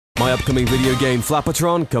My upcoming video game,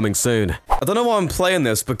 Flappertron, coming soon. I don't know why I'm playing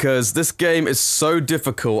this, because this game is so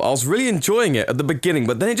difficult. I was really enjoying it at the beginning,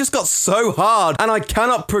 but then it just got so hard, and I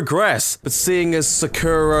cannot progress. But seeing as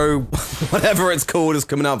Sakura, whatever it's called, is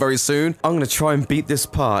coming out very soon, I'm gonna try and beat this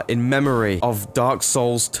part in memory of Dark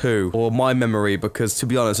Souls 2, or my memory, because to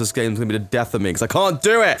be honest, this game's gonna be the death of me, because I can't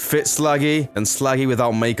do it! Fit Slaggy, and Slaggy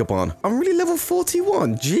without makeup on. I'm really level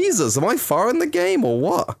 41. Jesus, am I far in the game, or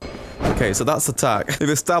what? Okay, so that's attack. They've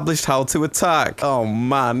established how to attack. Oh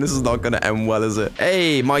man, this is not gonna end well, is it?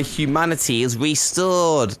 Hey, my humanity is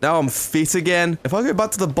restored. Now I'm fit again. If I go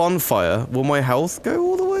back to the bonfire, will my health go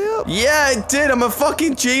all the way up? Yeah, it did. I'm a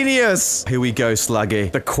fucking genius. Here we go,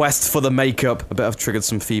 Slaggy. The quest for the makeup. I bet I've triggered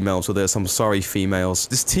some females with this. I'm sorry, females.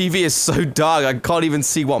 This TV is so dark, I can't even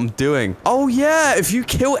see what I'm doing. Oh yeah, if you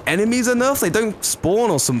kill enemies enough, they don't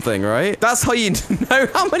spawn or something, right? That's how you know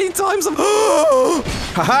how many times I'm...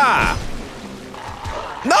 Haha!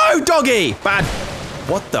 No, doggy! Bad.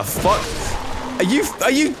 What the fuck? Are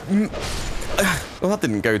you... Well, that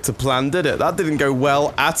didn't go to plan, did it? That didn't go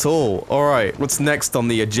well at all. All right, what's next on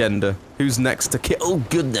the agenda? Who's next to kill? Oh,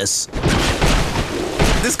 goodness.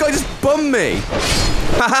 This guy just bummed me.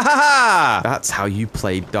 Ha ha ha! That's how you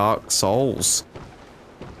play Dark Souls.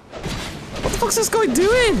 What the fuck's this guy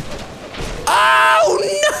doing? Oh,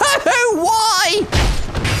 no! Why?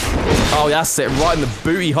 Oh, that's it. Right in the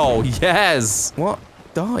booty hole. Yes. What?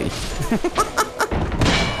 Die.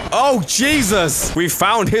 Oh, Jesus! We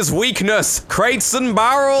found his weakness! Crates and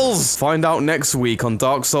barrels! Find out next week on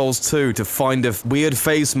Dark Souls 2 to find if weird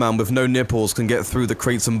face man with no nipples can get through the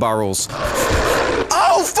crates and barrels.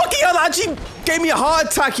 Oh, fucking hell! That actually gave me a heart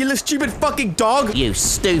attack, you little stupid fucking dog! You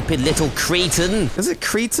stupid little cretin! Is it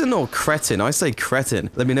cretin or cretin? I say cretin.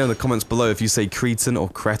 Let me know in the comments below if you say cretin or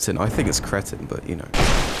cretin. I think it's cretin, but you know.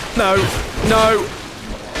 No! No!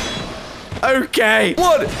 Okay!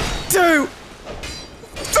 1, 2...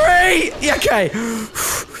 3! Yeah, okay.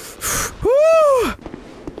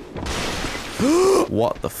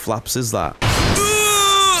 What the flaps is that?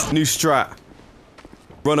 New strat.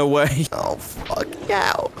 Run away. Oh, fuck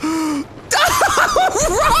hell. Run!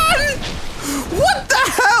 What the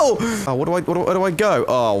hell? Oh, where do I go?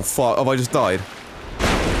 Oh, fuck. Have I just died?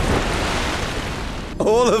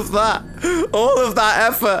 All of that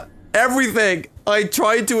effort, everything I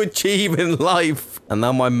tried to achieve in life. And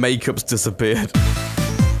now my makeup's disappeared.